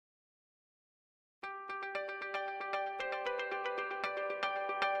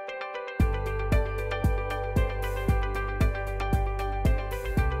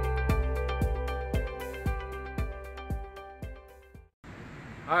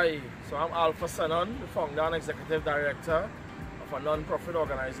Hi, so I'm Sennon, the founder and executive director of a non-profit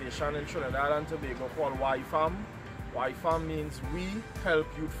organization in Trinidad and Tobago called YFAM. YFAM means We Help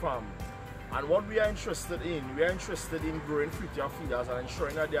Youth Farm. And what we are interested in growing future feeders and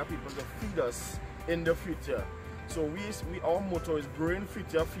ensuring that there are people to feed us in the future. So our motto is growing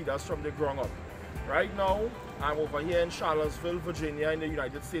future feeders from the ground up. Right now, I'm over here in Charlottesville, Virginia in the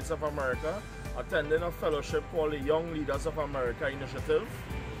United States of America, attending a fellowship called the Young Leaders of America Initiative.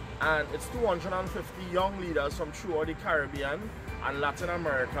 And it's 250 young leaders from throughout the Caribbean and Latin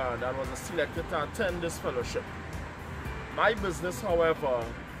America that was selected to attend this fellowship. My business, however,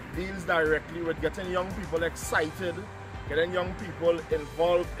 deals directly with getting young people excited, getting young people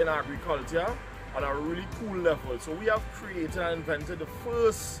involved in agriculture on a really cool level. So we have created and invented the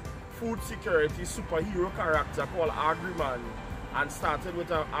first food security superhero character called Agriman, and started with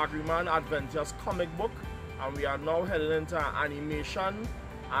an Agriman Adventures comic book, and we are now heading into animation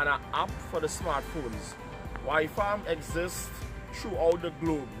and an app for the smartphones. YFAM exists throughout the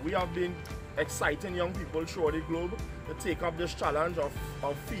globe. We have been exciting young people throughout the globe to take up this challenge of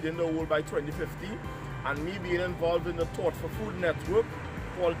feeding the world by 2050, and me being involved in the Thought for Food network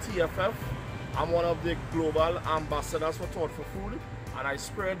called TFF. I'm one of the global ambassadors for Thought for Food, and I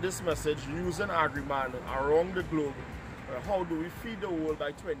spread this message using Agriman around the globe. How do we feed the world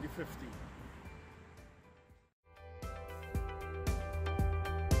by 2050?